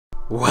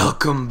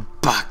Welcome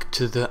back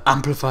to the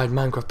Amplified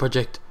Minecraft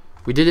project.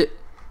 We did it.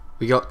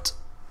 We got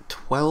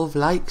 12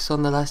 likes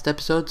on the last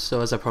episode,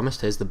 so as I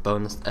promised, here's the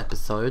bonus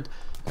episode.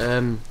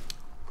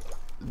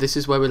 This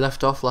is where we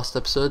left off last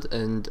episode,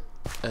 and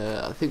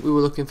I think we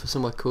were looking for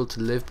somewhere cool to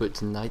live, but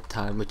it's night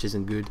time, which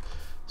isn't good.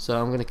 So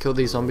I'm gonna kill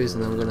these zombies,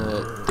 and then I'm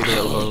gonna dig a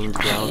little hole in the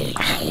ground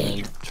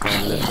and try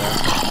and live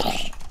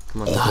there.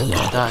 Come on,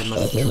 die,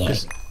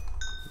 motherfuckers!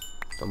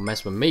 Don't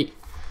mess with me.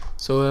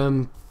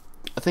 So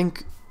I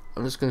think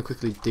I'm just going to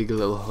quickly dig a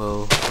little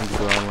hole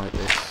underground like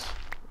this,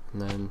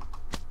 and then,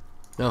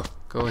 no,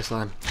 go away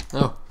slime,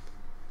 no,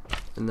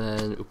 and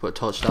then we'll put a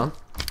torch down,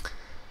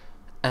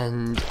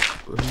 and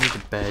we need a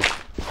bed,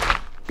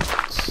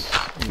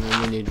 and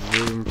then we need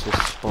room to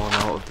spawn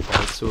out of the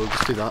bed, so we'll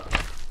just do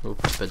that. We'll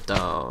put it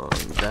down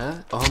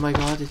there. Oh my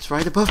god, it's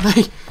right above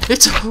me,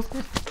 it's above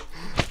me,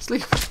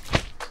 sleep.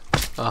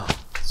 Ah,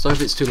 sorry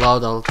if it's too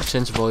loud, I'll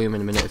change the volume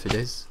in a minute if it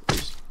is,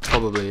 which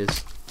probably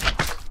is.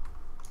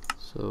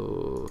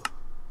 So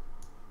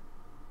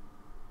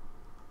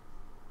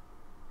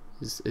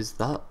is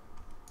that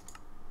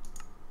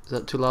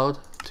too loud?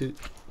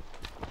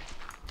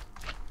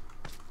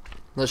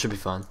 That should be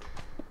fine.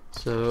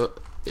 So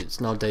it's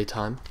now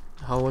daytime.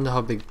 I wonder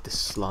how big this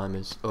slime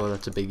is. Oh,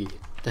 that's a biggie.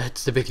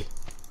 That's the biggie.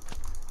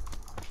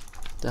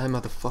 Die,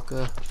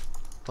 motherfucker.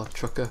 Oh,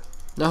 trucker.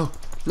 No,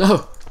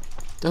 no,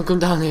 don't come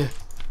down here.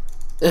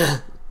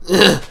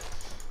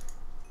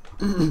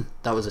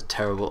 That was a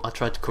terrible. I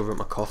tried to cover up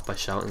my cough by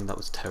shouting. That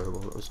was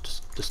terrible. It was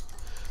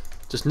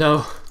just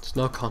no,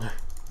 Connor,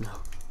 no.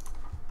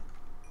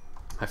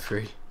 Am I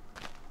free?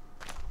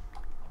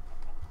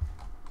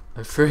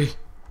 I'm free.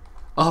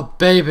 Oh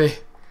baby,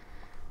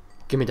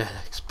 give me that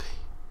XP.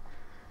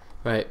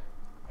 Right.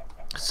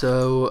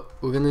 So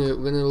we're gonna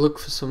look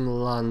for some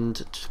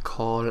land to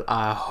call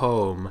our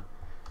home.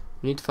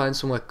 We need to find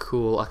somewhere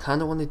cool. I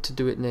kind of wanted to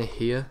do it near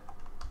here.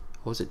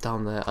 Or was it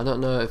down there? I don't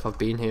know if I've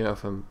been here or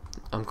if I'm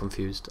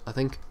confused. I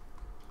think.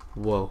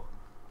 Whoa.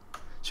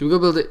 Should we go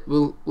build it?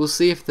 We'll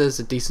see if there's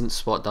a decent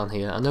spot down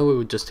here. I know we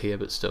were just here,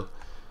 but still.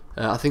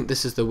 I think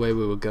this is the way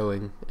we were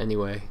going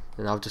anyway,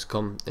 and I've just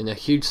come in a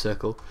huge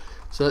circle.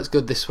 So let's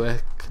go this way.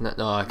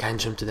 No, I can't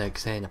jump to there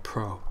because I ain't a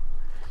pro.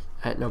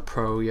 I ain't no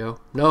pro, yo.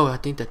 No, I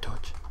need that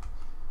torch.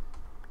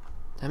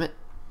 Damn it.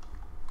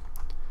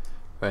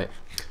 Right.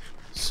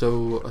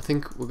 So I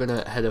think we're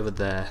gonna head over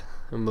there,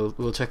 and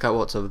we'll check out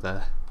what's over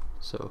there.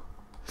 So,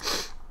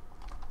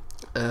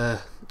 I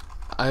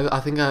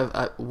think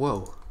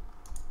whoa,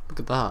 look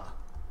at that.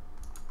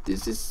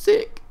 This is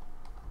sick.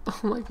 Oh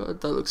my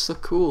god, that looks so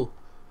cool.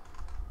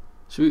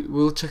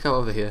 We'll check out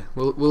over here.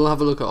 We'll have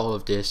a look at all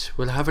of this.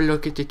 We'll have a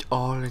look at it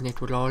all, and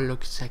it will all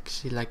look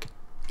sexy like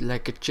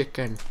a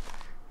chicken.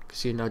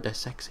 Cause you know they're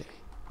sexy.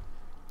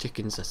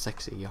 Chickens are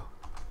sexy, yo.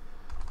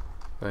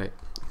 Right,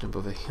 jump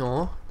over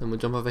here. Then we'll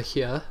jump over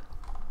here.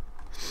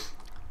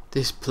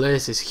 This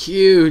place is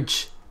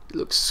huge. It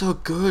looks so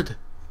good.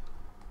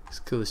 Let's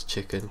kill this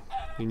chicken.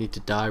 You need to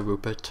die,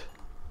 Rupert.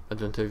 I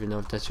don't even know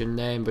if that's your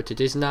name, but it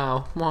is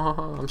now.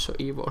 I'm so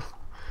evil.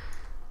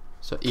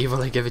 So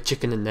evil I gave a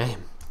chicken a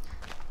name.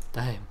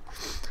 Damn.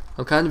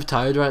 I'm kind of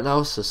tired right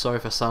now, so sorry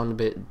if I sound a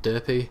bit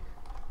derpy.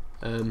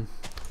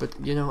 But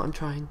you know, I'm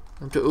trying.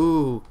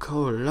 Ooh,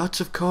 coal. Lots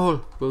of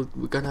coal. We're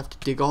gonna have to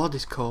dig all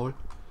this coal.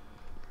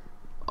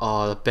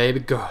 Oh,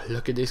 baby girl,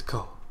 look at this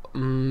coal.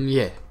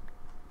 Yeah.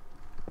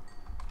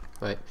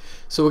 Right,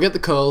 so we'll get the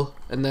coal,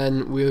 and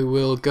then we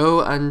will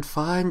go and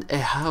find a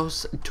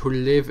house to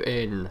live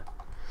in.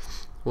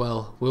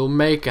 Well, we'll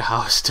make a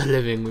house to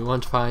live in. We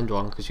won't find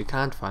one, because you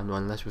can't find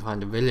one unless we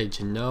find a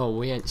village, and no,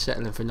 we ain't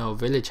settling for no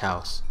village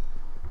house.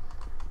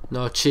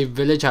 No cheap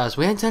village house.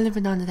 We ain't settling for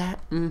none of that.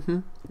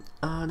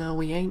 Oh no,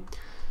 we ain't.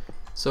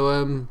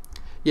 So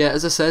yeah,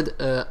 as I said,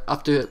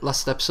 after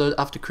last episode,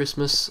 after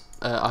Christmas,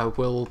 I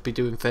will be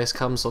doing face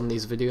cams on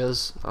these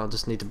videos. I'll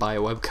just need to buy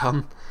a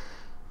webcam.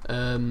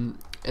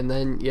 And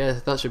then yeah,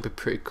 that should be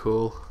pretty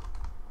cool.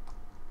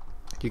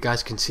 You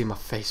guys can see my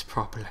face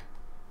properly,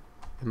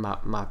 and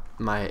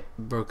my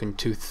broken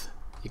tooth.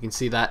 You can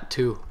see that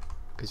too,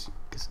 because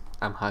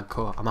I'm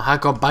hardcore. I'm a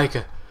hardcore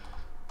biker.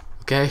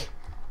 Okay,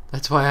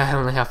 that's why I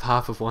only have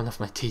half of one of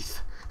my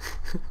teeth.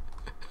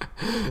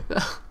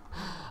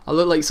 I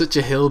look like such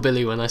a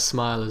hillbilly when I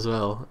smile as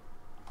well.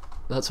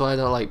 That's why I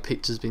don't like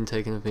pictures being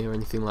taken of me or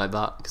anything like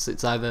that, because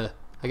it's either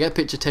I get a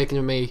picture taken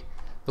of me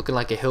looking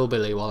like a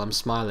hillbilly while I'm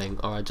smiling,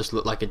 or I just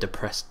look like a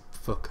depressed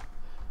fuck.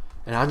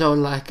 And I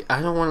don't want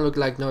to look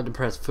like no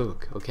depressed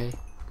fuck, okay?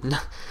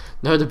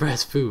 No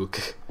depressed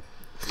fuck.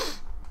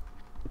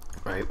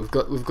 Right, we've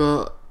got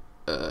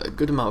a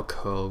good amount of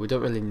coal. We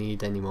don't really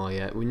need any more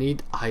yet. We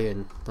need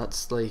iron.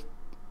 That's like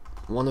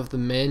one of the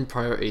main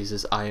priorities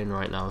is iron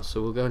right now.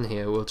 So we'll go in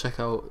here. We'll check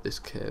out this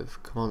cave.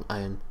 Come on,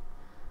 iron.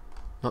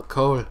 Not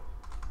coal.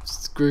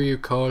 Screw you,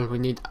 coal. We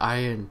need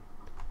iron.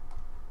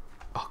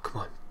 Oh,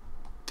 come on.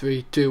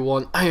 3, 2,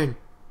 1, iron!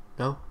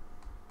 No?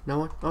 No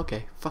one?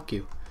 Okay, fuck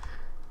you.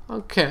 I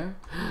don't care.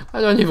 I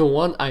don't even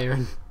want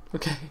iron.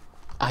 Okay.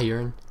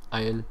 Iron.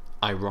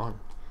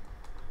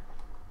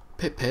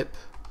 Pip pip.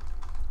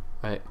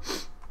 Right.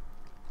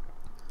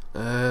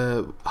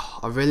 I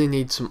really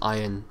need some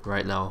iron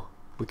right now.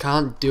 We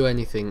can't do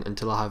anything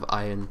until I have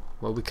iron.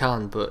 Well, we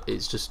can, but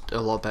it's just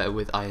a lot better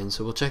with iron.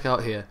 So we'll check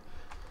out here.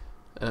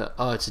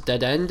 Oh, it's a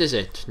dead end, is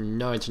it?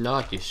 No, it's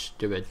not, you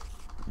stupid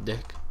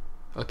dick.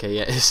 Okay,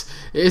 yeah, it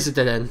is a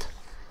dead end.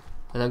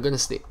 And I'm gonna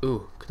sneak.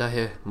 Ooh, could I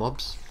hear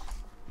mobs?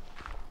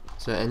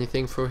 Is there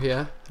anything through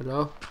here?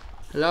 Hello?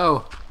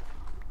 Hello?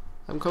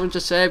 I'm coming to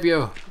save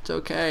you. It's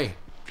okay.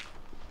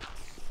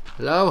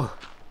 Hello?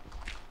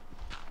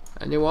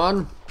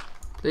 Anyone?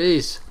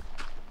 Please?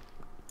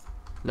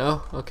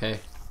 No? Okay.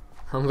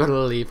 I'm gonna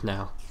leave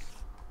now.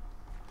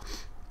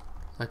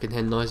 I can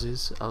hear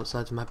noises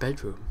outside of my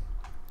bedroom.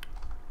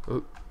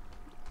 Oh,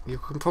 you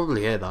can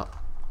probably hear that.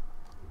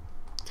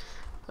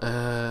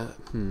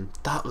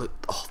 That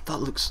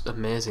looks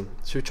amazing.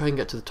 Should we try and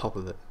get to the top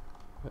of it?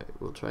 Right,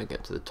 we'll try and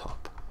get to the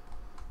top.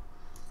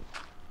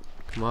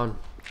 Come on,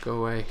 go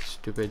away,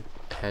 stupid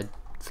head,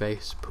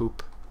 face,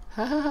 poop.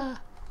 Ha ha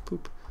ha,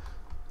 poop.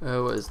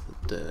 What is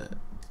the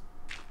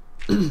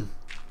 1,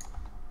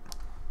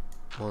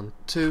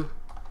 2,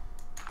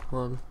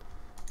 1,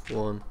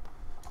 1.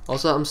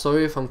 Also, I'm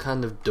sorry if I'm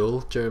kind of dull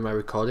during my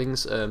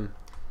recordings.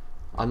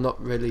 I'm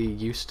not really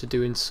used to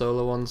doing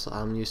solo ones.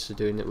 I'm used to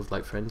doing it with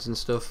like friends and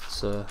stuff,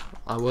 so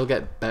I will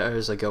get better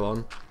as I go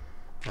on.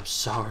 I'm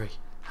sorry.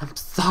 I'm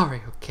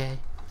sorry,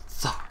 okay?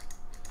 Sorry.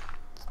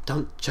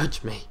 Don't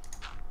judge me.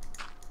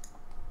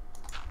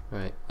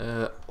 Right,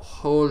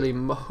 holy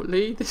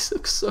moly, this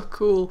looks so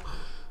cool.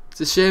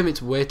 It's a shame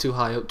it's way too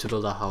high up to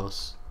build a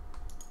house.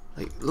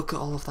 Like, look at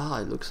all of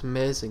that, it looks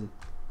amazing.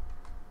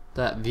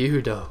 That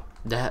view though,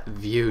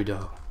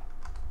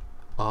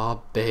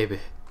 Oh baby.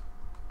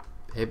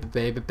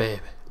 Baby,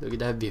 look at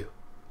that view.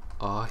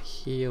 Oh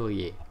hell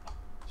yeah.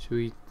 Should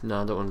we?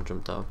 No, I don't want to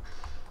jump down.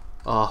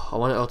 Oh, I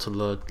want it all to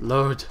load.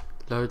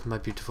 Load my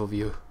beautiful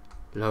view.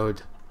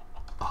 Load.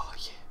 Oh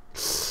yeah.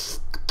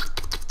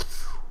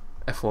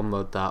 F1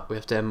 mode that. We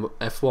have to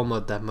F1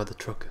 mode that mother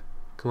trucker.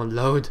 Come on,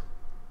 load.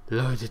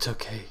 It's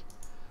okay.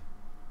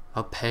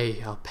 I'll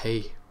pay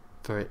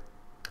for it.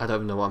 I don't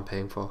even know what I'm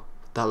paying for.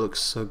 That looks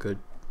so good.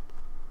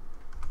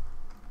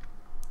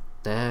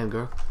 Damn,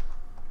 girl.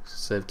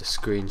 Saved a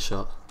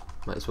screenshot.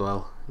 Might as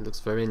well. It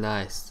looks very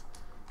nice.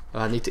 Oh,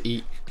 I need to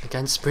eat. I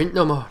can't sprint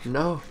no more.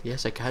 No.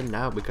 Yes, I can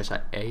now because I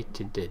ate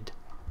it.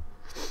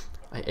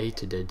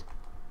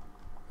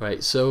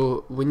 Right,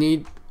 so we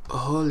need.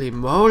 Holy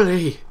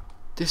moly!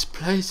 This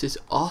place is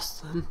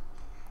awesome.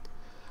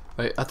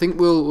 Right, I think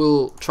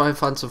we'll try and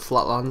find some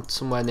flat land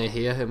somewhere near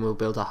here, and we'll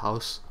build a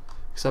house.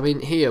 Because I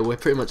mean, here we're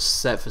pretty much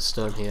set for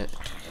stone here.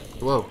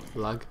 Whoa,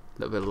 lag. A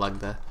little bit of lag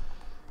there.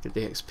 Get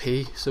the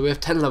XP. So we have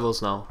 10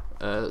 levels now.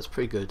 That's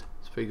pretty good.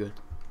 It's pretty good.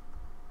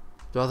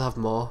 I'd rather have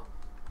more,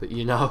 but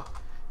you know.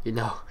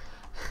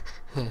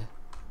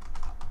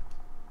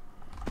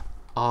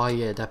 Oh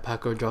yeah, that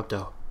parkour drop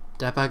though.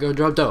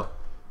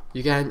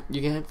 You can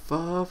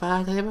 4,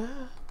 5, 7.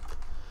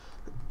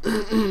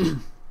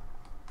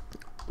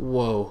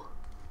 Whoa,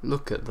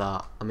 look at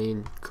that. I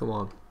mean, come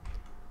on.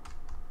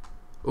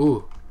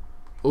 Ooh,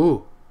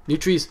 new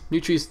trees.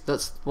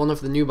 That's one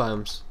of the new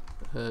biomes.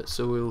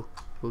 So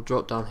we'll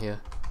drop down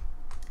here.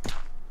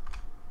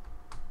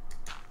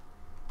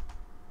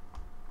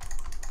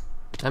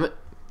 Damn it.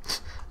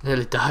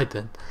 Nearly died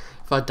then.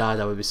 If I died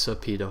I would be so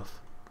peed off.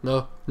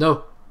 No.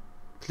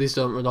 Please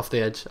don't run off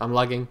the edge. I'm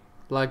lagging.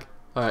 Lag.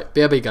 Alright,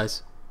 BRB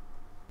guys.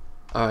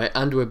 Alright,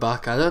 and we're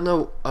back. I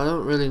don't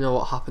really know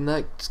what happened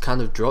there. It's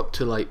kind of dropped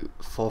to like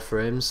 4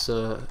 frames.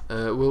 So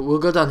we'll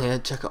go down here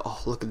and check it.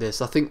 Oh, look at this.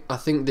 I think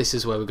this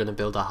is where we're gonna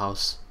build our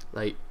house.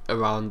 Like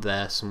around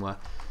there somewhere.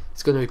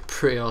 It's gonna be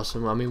pretty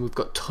awesome. I mean, we've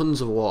got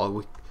tons of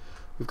water.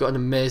 We've got an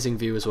amazing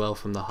view as well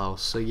from the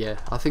house. So yeah,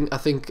 I think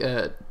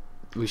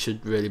we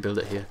should really build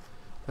it here.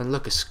 And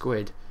look, a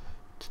squid.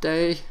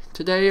 Today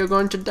you're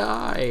going to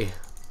die.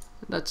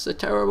 That's a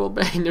terrible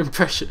Bane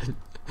impression.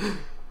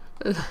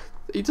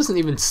 He doesn't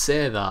even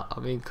say that. I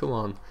mean, come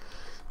on.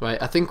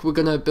 Right, I think we're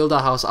gonna build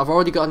our house. I've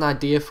already got an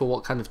idea for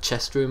what kind of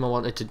chest room I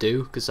wanted to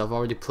do because I've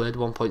already played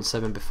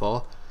 1.7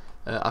 before.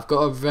 I've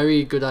got a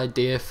very good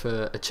idea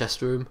for a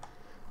chest room,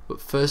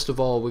 but first of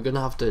all, we're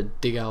gonna have to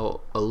dig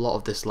out a lot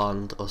of this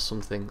land or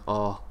something.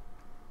 Or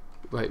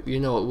right, you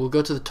know what? We'll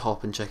go to the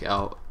top and check it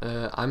out.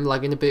 I'm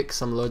lagging a bit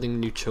because I'm loading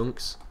new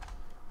chunks.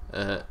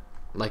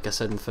 Like I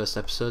said in the first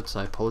episode,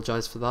 so I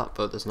apologise for that.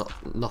 But there's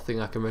nothing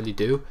I can really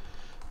do.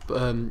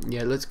 But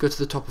yeah, let's go to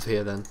the top of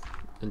here then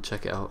and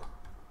check it out.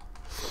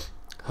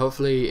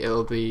 Hopefully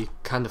it'll be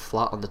kind of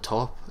flat on the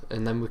top,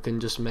 and then we can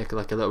just make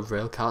like a little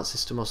rail cart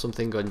system or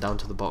something going down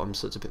to the bottom,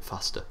 so it's a bit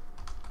faster.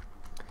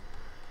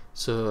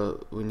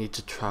 So we need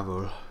to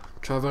travel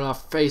our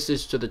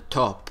faces to the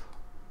top,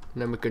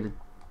 and then we can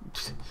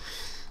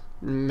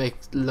make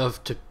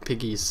love to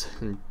piggies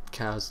and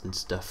cows and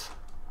stuff.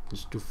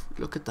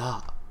 Look at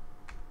that.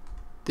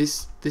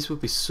 This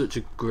would be such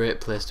a great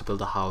place to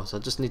build a house. I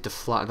just need to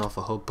flatten off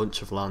a whole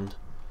bunch of land.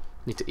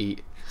 Need to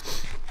eat.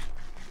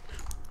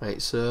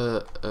 Right,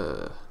 so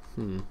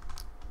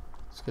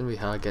it's gonna be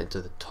hard getting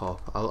to the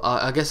top.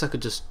 I guess I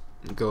could just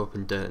go up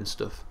in dirt and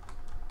stuff.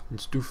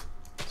 So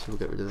we'll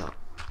get rid of that.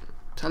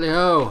 Tally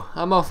ho!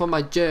 I'm off on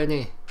my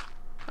journey.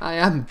 I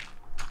am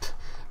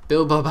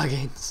Bilbo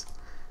Baggins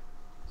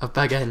of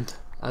Bag End.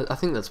 I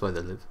think that's where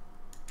they live.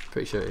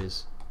 Pretty sure it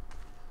is.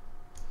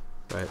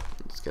 Right,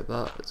 let's get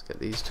that. Let's get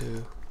these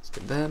two. Let's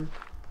get them.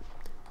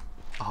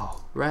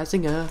 Oh,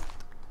 rising up.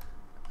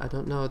 I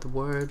don't know the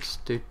words.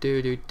 Do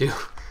do do do.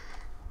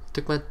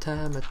 Took my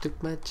time. I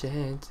took my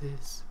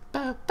chances.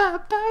 Bow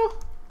bow bow.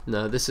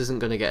 No, this isn't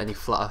gonna get any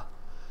flatter.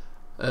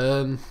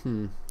 Oh,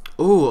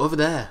 over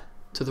there,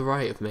 to the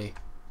right of me.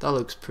 That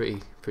looks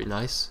pretty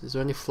nice. Is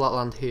there any flat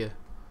land here?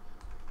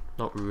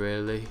 Not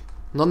really.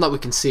 None that we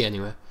can see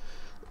anyway.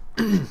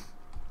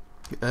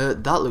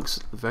 That looks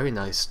very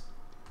nice.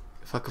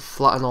 If I could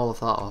flatten all of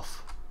that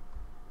off.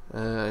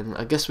 And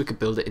I guess we could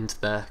build it into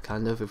there,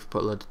 kind of, if we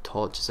put a load of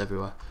torches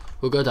everywhere.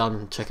 We'll go down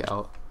and check it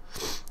out.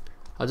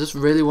 I just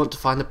really want to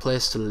find a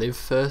place to live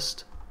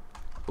first.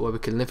 Where we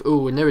can live.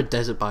 Oh, we're near a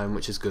desert biome,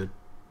 which is good.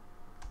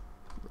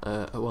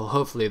 Well,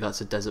 hopefully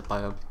that's a desert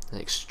biome. An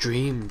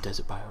extreme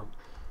desert biome.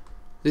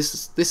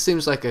 This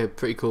seems like a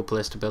pretty cool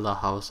place to build our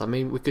house. I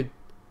mean, we could...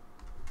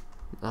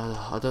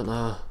 I don't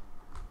know.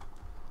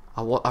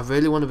 I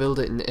really want to build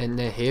it in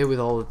near here with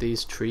all of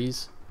these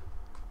trees.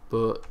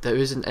 But there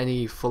isn't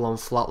any full-on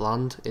flat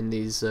land in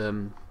these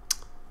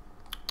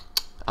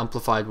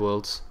amplified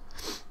worlds.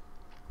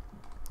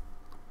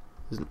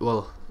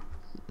 Well,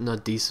 no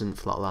decent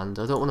flat land.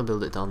 I don't want to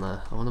build it down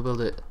there. I want to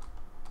build it...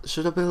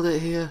 Should I build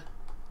it here?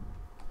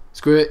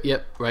 Screw it.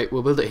 Yep, right.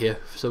 We'll build it here.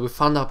 So we've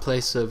found our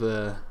place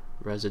of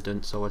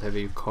residence, or whatever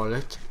you call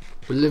it.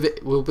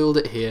 We'll build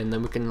it here, and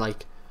then we can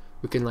like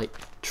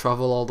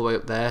travel all the way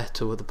up there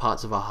to other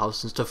parts of our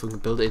house and stuff. We can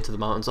build it into the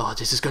mountains. Oh,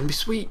 this is gonna be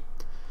sweet.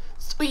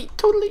 Sweet,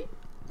 totally.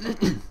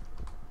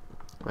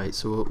 Right,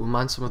 so we'll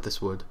mine some of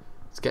this wood.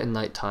 It's getting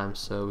night time,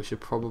 so we should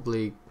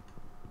probably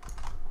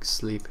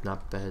sleep in our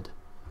bed.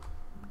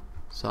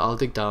 So I'll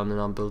dig down and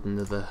I'll build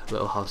another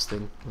little house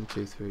thing. 1,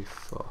 2, 3,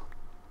 4.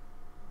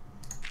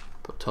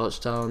 Put torch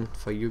down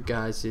for you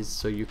guys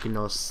so you can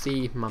all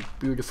see my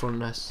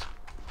beautifulness.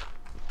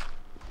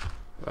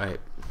 Right,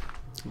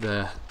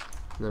 there.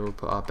 And then we'll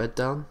put our bed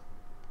down.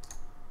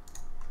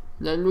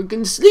 Then we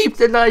can sleep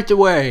the night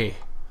away.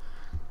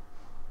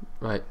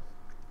 Right.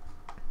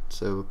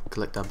 So we'll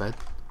collect our bed.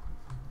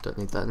 Don't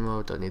need that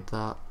anymore. Don't need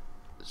that.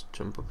 Let's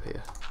jump up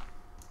here.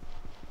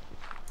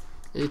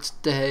 It's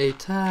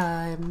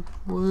daytime.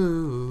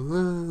 Woo,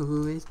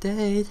 woo, it's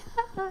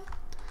daytime.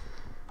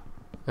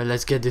 Right,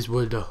 let's get this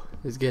wood though.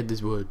 Let's get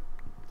this wood.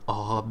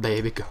 Oh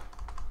baby girl.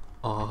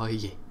 Oh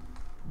yeah.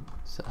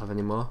 Does it have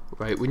any more?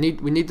 Right, we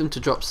need them to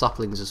drop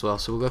saplings as well,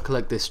 so we'll go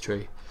collect this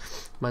tree.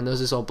 My nose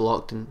is all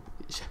blocked and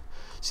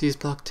she's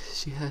blocked,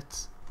 she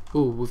hurts.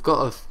 Ooh, we've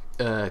got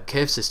a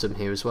cave system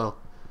here as well.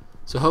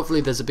 So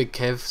hopefully there's a big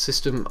cave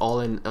system all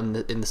in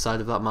the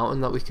side of that mountain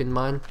that we can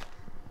mine.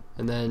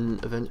 And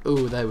then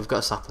oh, there we've got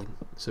a sapling,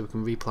 so we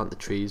can replant the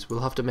trees. We'll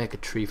have to make a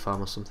tree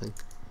farm or something.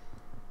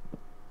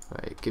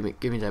 Right, give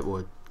me that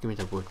wood. Give me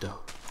that wood though.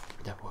 Give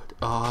me that wood.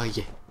 Oh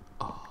yeah.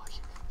 Oh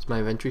yeah. Is my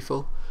inventory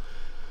full?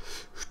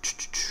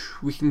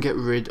 We can get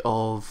rid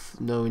of...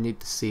 No, we need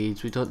the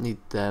seeds. We don't need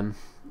them.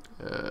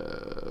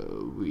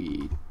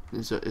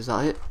 Is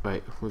that it?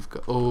 Right, we've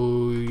got...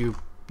 Oh,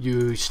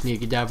 you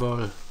sneaky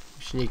devil.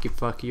 Sneaky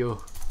fuck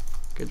you.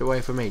 Get away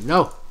from me.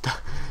 No!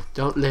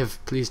 Don't live.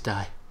 Please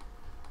die.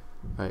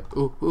 Right.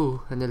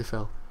 Ooh, I nearly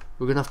fell.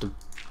 We're gonna have to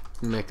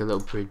make a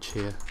little bridge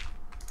here.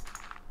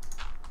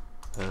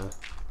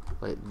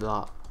 Like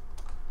that.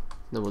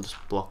 Then we'll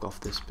just block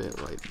off this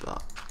bit like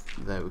that.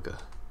 There we go.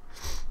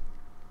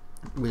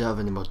 We don't have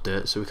any more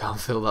dirt, so we can't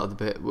fill that other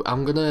bit.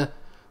 I'm gonna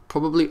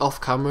probably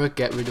off camera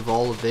get rid of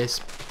all of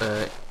this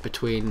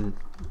between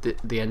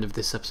the end of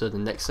this episode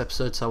and the next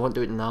episode, so I won't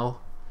do it now.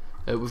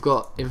 We've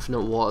got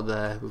infinite water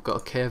there, we've got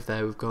a cave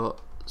there, we've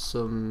got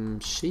some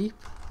sheep,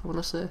 I want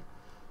to say.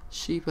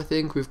 Sheep, I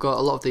think. We've got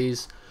a lot of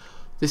these.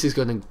 This is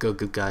gonna go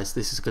good, guys.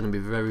 This is gonna be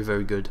very,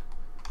 very good.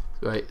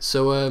 Right,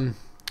 so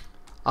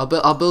I'll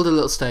build a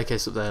little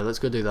staircase up there. Let's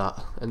go do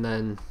that, and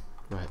then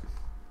right.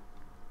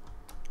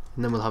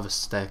 And then we'll have a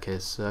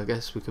staircase, so I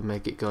guess we can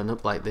make it going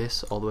up like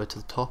this all the way to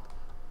the top.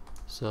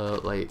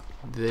 So like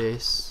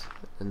this,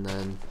 and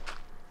then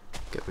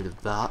get rid of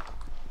that,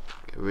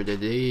 get rid of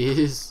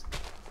these.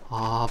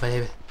 Oh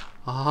baby,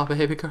 oh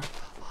baby girl,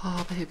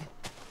 oh baby,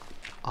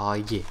 oh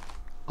yeah,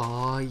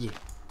 oh yeah,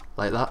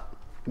 like that.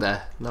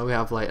 There, now we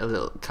have like a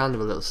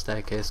little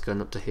staircase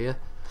going up to here.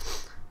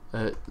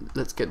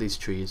 Let's get these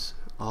trees.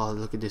 Oh,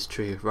 look at this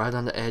tree right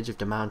on the edge of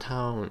the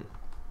mountain.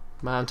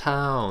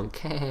 Mountain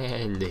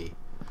candy.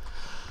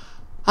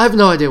 I have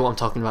no idea what I'm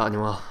talking about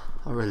anymore.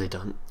 I really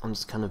don't. I'm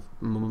just kind of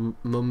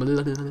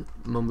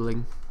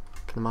mumbling.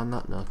 Can I mind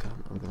that? No, I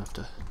can't. I'm gonna have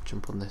to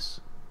jump on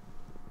this.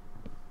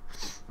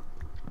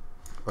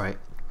 Right.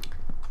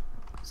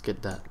 Let's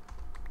get that.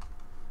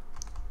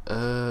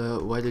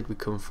 Where did we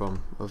come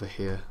from? Over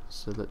here.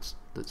 So let's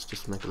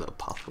just make a little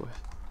pathway.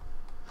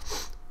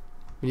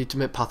 We need to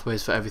make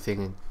pathways for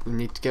everything, and we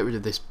need to get rid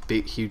of this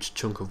big, huge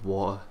chunk of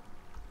water.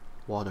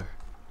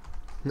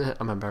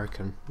 I'm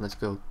American. Let's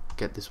go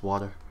get this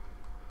water.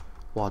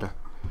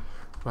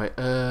 Right,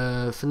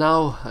 for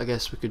now, I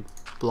guess we could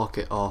block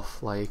it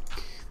off like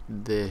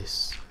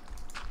this,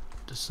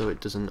 just so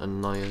it doesn't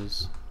annoy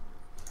us,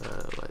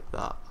 like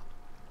that.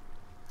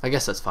 I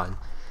guess that's fine.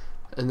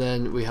 And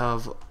then we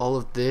have all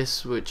of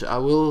this, which I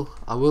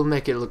will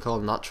make it look all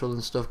natural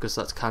and stuff, because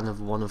that's kind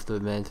of one of the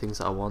main things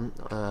that I want.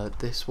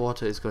 This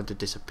water is going to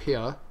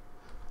disappear.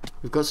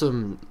 We've got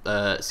some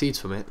seeds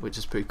from it, which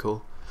is pretty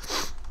cool.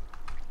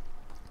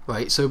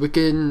 Right, so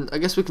I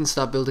guess we can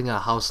start building our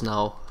house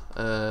now.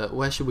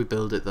 Where should we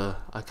build it though?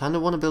 I kind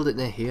of want to build it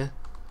near here.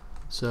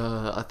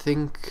 So I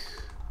think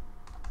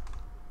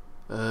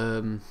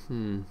no.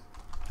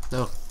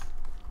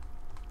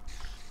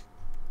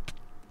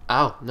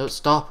 Ow, no,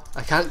 stop.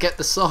 I can't get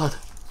the sword.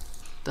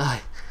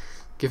 Die.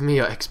 Give me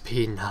your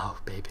XP now,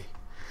 baby.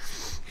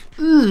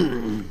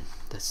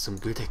 That's some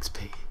good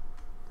XP.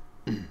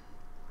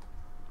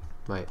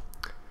 Right.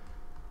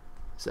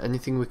 Is there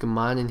anything we can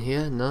mine in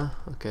here? No?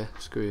 Okay,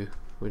 screw you.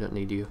 We don't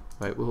need you.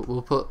 Right,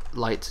 we'll put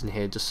lights in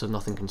here just so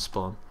nothing can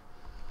spawn.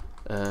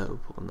 We'll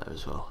put one there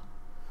as well.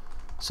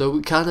 So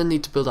we kind of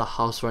need to build a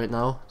house right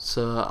now.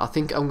 So I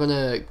think I'm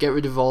gonna get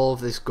rid of all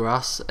of this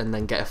grass and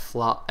then get a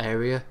flat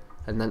area,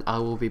 and then I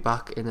will be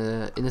back in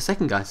a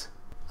second, guys.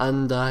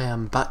 And I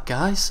am back,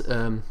 guys.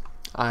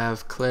 I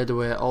have cleared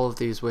away all of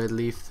these weird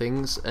leaf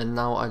things, and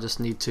now I just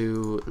need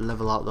to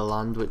level out the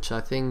land, which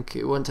I think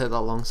it won't take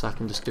that long, so I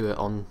can just do it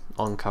on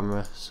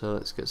camera. So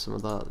let's get some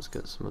of that. Let's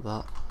get some of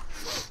that.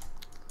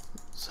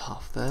 It's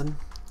half them.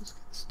 Let's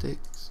get the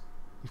sticks.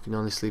 You can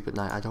only sleep at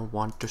night. I don't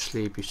want to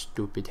sleep, you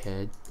stupid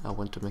head. I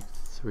want to make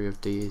 3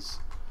 of these.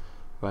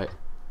 Right.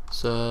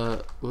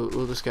 So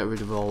we'll just get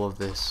rid of all of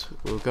this.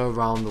 We'll go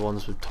around the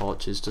ones with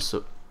torches just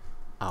so,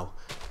 ow,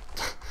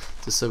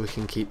 just so we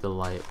can keep the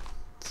light.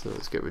 So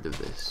let's get rid of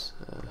this.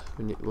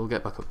 We'll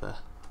get back up there.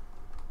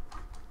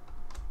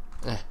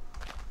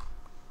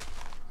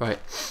 Right.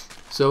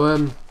 So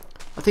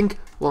I think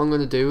what I'm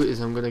gonna do is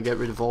I'm gonna get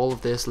rid of all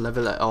of this,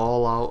 level it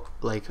all out,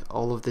 like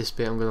all of this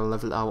bit. I'm gonna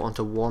level it out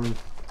onto one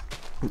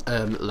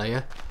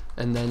layer,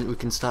 and then we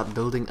can start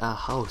building our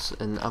house.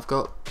 And I've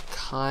got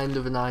kind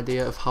of an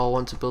idea of how I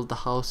want to build the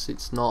house.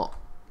 It's not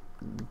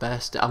the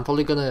best. I'm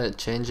probably gonna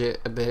change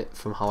it a bit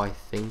from how I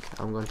think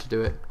I'm going to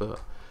do it, but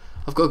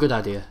I've got a good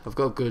idea. A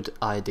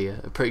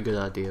pretty good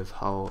idea of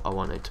how I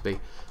want it to be.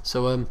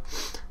 So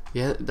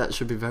yeah, that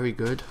should be very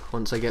good.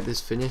 Once I get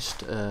this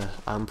finished,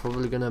 I'm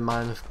probably gonna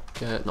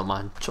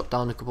chop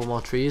down a couple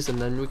more trees, and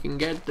then we can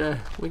get the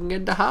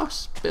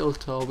house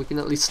built, or we can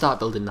at least start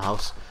building the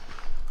house.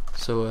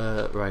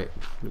 So right,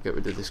 we'll get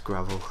rid of this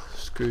gravel.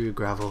 Screw you,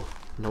 gravel.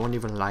 No one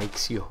even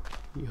likes you.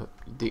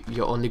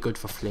 You're only good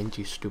for flint,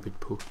 you stupid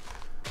poo.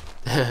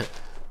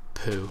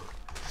 Poo.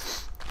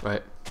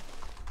 Right.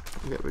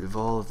 We'll get rid of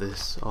all of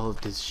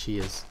these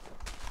shears.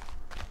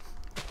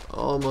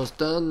 Almost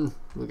done.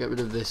 We'll get rid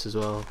of this as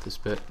well, this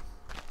bit.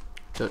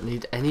 Don't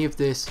need any of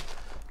this.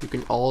 You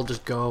can all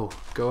just go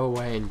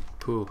away and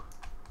poo.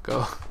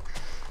 Go.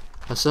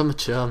 I'm so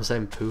mature, I'm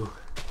saying poo.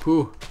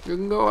 Poo. You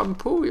can go and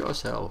poo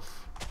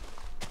yourself.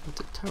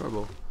 That's a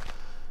terrible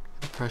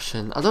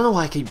impression. I don't know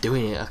why I keep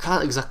doing it. I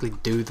can't exactly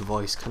do the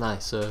voice, can I?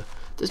 So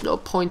there's no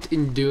point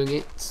in doing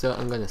it, so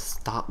I'm gonna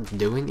stop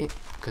doing it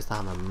because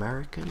I'm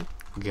American.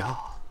 God.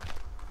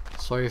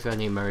 Sorry if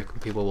any American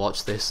people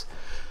watch this.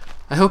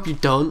 I hope you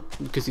don't,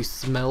 because you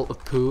smell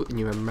of poo and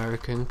you're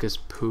American, because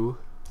poo.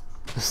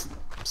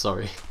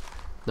 Sorry.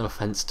 No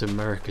offense to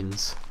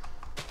Americans.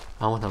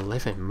 I want to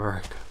live in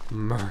America.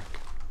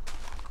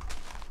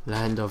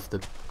 Land of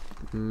the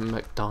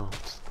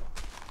McDonald's.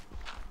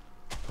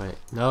 Right.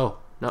 No.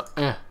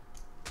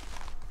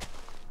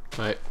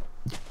 Right.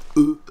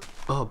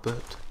 Oh,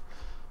 bird.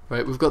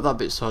 Right, we've got that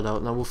bit sorted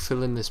out. Now we'll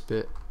fill in this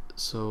bit.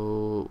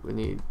 So we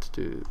need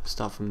to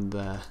start from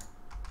there.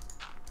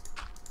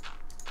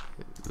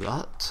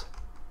 That.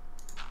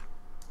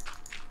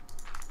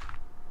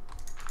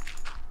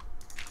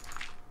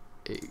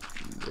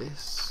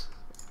 This.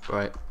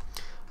 Right.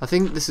 I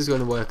think this is going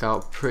to work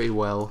out pretty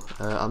well.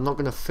 I'm not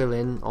going to fill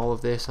in all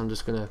of this. I'm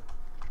just going to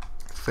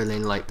fill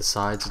in like the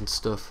sides and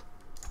stuff,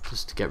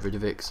 just to get rid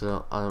of it, because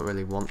I don't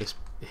really want this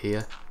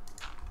here.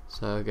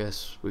 So I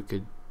guess we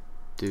could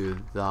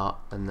do that,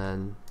 and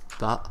then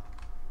that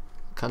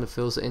kind of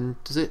fills it in,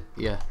 does it?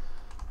 Yeah.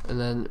 And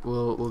then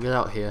we'll get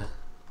out here.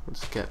 We'll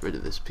just get rid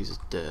of this piece of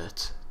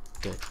dirt.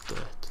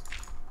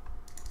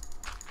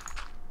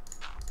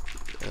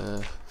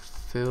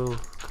 Fill,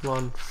 come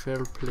on,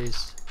 fill,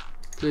 please.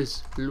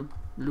 Please,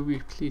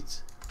 Louis,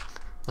 please.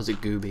 Was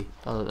it Gooby?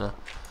 I don't know.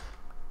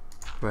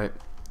 Right.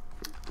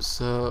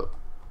 So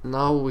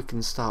now we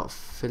can start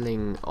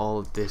filling all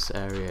of this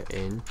area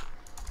in.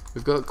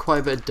 We've got quite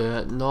a bit of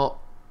dirt, not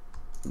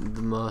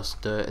the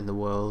most dirt in the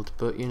world,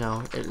 but you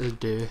know, it'll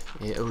do.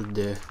 That'll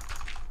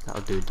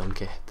do,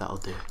 donkey. That'll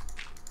do.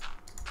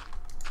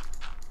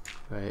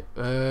 Right.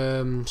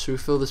 Should we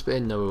fill this bit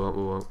in? No,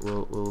 we won't.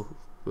 We'll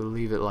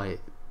leave it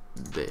like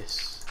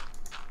this.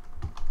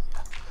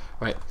 Yeah.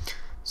 Right.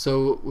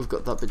 So we've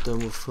got that bit done.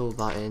 We'll fill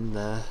that in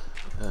there.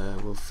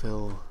 We'll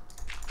fill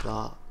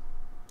that,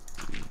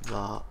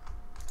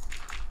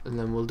 and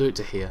then we'll do it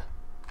to here.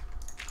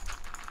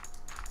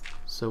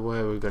 So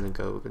where are we gonna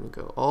go? We're gonna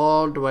go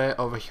all the way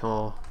over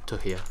here to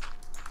here.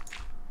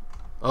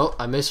 Oh,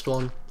 I missed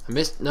one.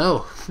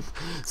 No!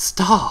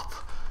 Stop!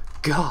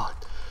 God!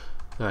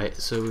 Right,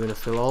 so we're gonna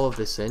fill all of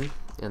this in,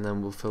 and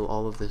then we'll fill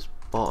all of this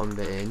bottom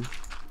bit in,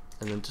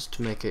 and then just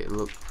to make it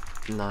look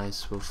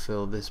nice, we'll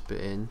fill this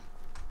bit in.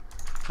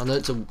 I know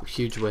it's a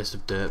huge waste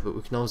of dirt, but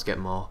we can always get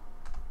more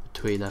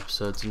between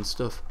episodes and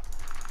stuff.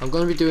 I'm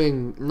going to be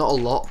doing not a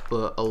lot,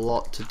 but a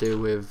lot to do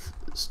with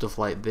stuff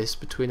like this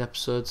between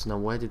episodes. Now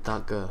where did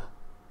that go?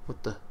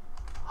 What the?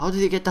 How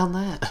did it get down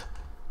there?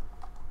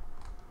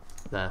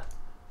 There.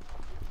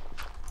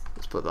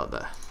 Let's put that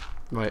there.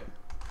 Right.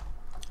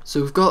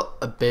 So we've got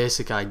a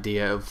basic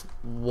idea of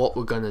what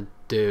we're going to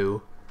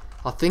do.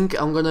 I think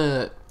I'm going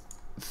to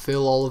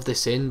fill all of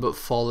this in, but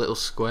 4 little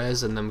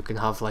squares, and then we can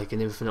have like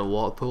an infinite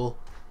water pool.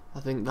 I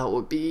think that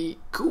would be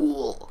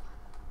cool.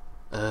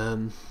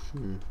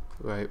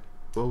 Right.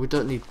 Well, we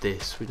don't need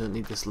this. We don't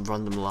need this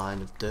random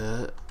line of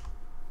dirt.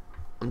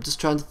 I'm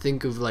just trying to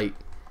think of like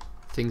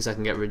things I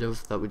can get rid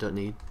of that we don't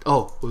need.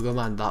 Oh, we're gonna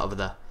mine that over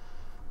there.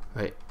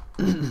 Right.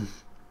 And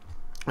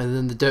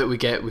then the dirt we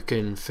get, we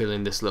can fill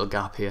in this little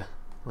gap here,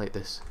 like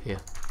this here.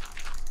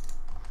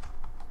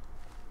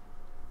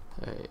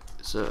 Right.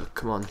 So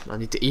come on, I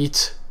need to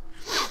eat.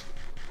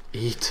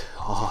 Eat.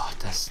 Oh,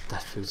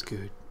 that feels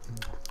good.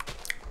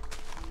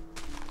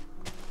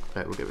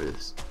 Right, we'll get rid of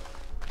this.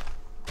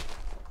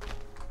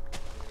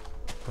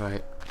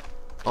 Right,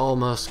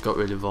 almost got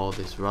rid of all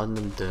this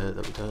random dirt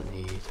that we don't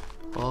need.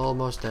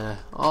 Almost there,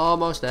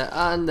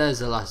 and there's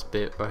the last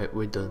bit. Right,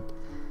 we're done.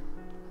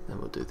 Then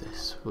we'll do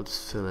this. We'll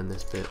just fill in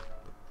this bit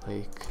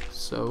like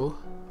so.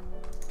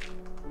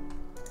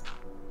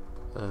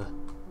 Then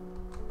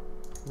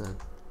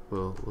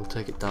we'll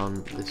take it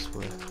down this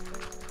way.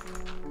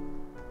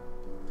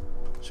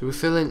 Should we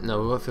fill in?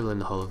 No, we won't fill in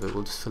the whole of it.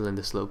 We'll just fill in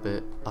this little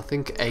bit. I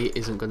think 8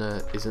 it's not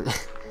gonna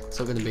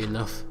be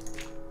enough.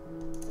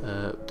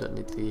 Don't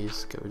need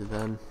these, get rid of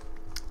them.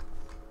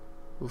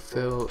 We'll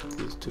fill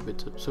these 2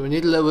 bits up. So we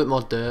need a little bit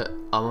more dirt.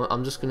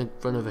 I'm just going to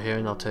run over here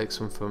and I'll take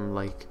some from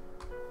like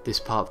this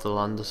part of the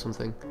land or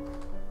something.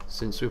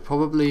 Since we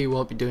probably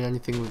won't be doing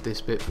anything with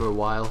this bit for a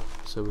while,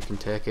 so we can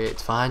take it.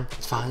 It's fine,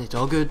 it's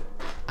all good.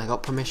 I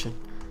got permission.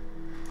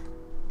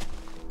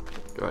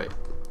 Right,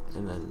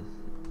 and then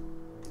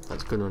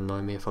that's going to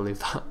annoy me if I leave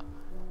that.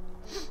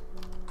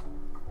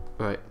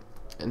 Right,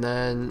 and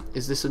then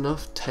is this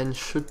enough? 10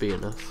 should be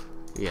enough.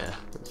 Yeah,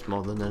 that's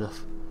more than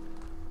enough.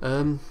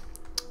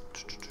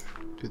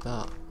 Do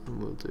that,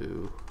 and we'll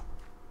do.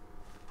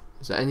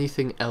 Is there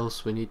anything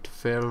else we need to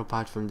fill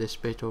apart from this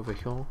bit over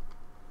here?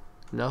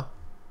 No,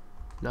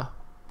 no,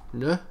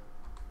 no,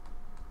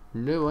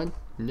 no one,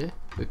 no.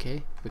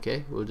 Okay,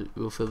 okay.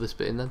 We'll fill this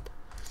bit in then,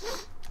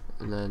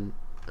 and then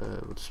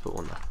we'll just put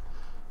one there.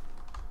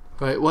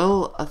 Right.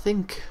 Well, I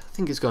think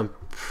it's going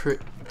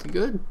pretty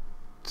good.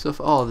 So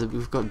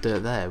we've got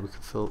dirt there. We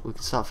can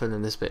start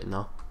filling this bit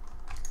now.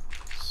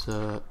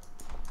 So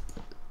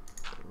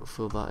we'll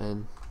fill that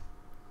in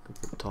and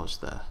put the torch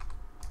there.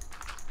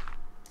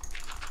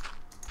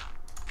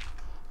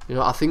 You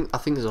know, I think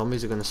the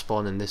zombies are going to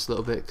spawn in this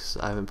little bit because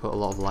I haven't put a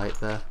lot of light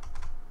there.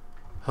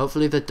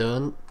 Hopefully they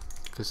don't,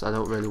 because I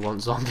don't really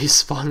want zombies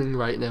spawning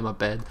right near my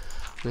bed.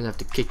 I'm going to have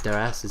to kick their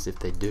asses if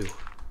they do.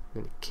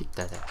 I'm going to kick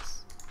that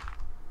ass.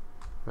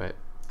 Right,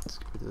 let's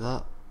get rid of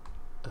that.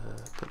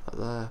 Put that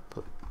there.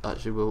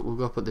 Actually, we'll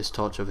go put this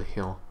torch over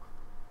here,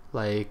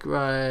 like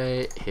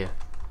right here.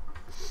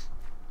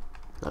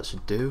 That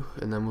should do,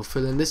 and then we'll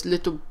fill in this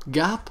little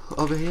gap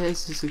over here.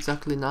 Is this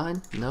exactly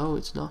 9? No,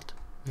 it's not.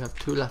 We have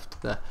 2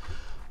 left there.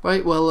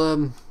 Right, well,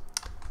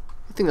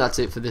 I think that's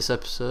it for this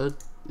episode.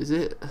 Is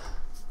it?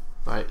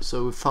 Right,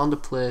 so we've found a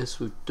place,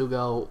 we've dug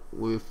out,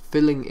 we're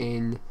filling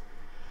in.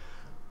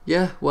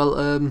 Yeah,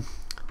 well,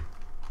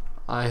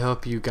 I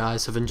hope you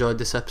guys have enjoyed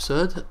this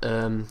episode.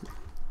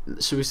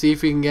 Should we see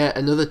if we can get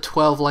another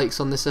 12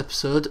 likes on this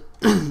episode?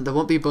 There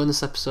won't be a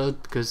bonus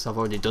episode because I've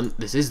already done.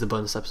 This is the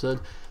bonus episode.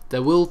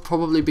 There will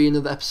probably be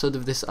another episode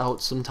of this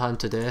out sometime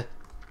today,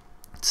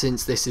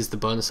 since this is the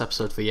bonus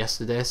episode for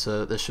yesterday.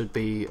 So there should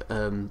be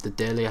the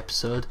daily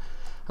episode.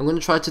 I'm going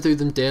to try to do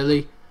them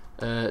daily.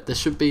 There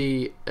should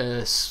be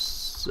a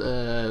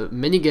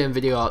mini game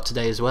video out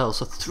today as well.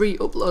 So 3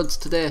 uploads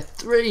today.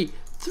 3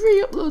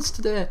 uploads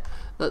today.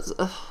 That's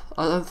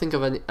I don't think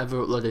I've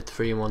ever uploaded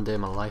 3 in one day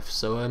in my life.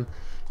 So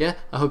yeah,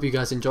 I hope you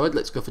guys enjoyed.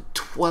 Let's go for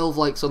 12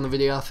 likes on the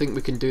video. I think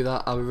we can do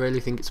that. I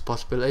really think it's a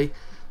possibility.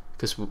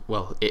 Because,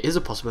 well, it is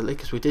a possibility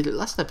because we did it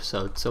last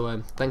episode.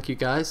 So thank you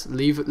guys.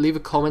 Leave a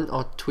comment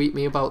or tweet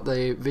me about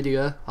the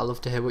video. I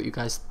love to hear what you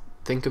guys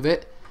think of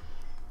it.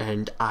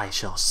 And I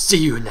shall see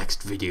you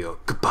next video.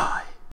 Goodbye.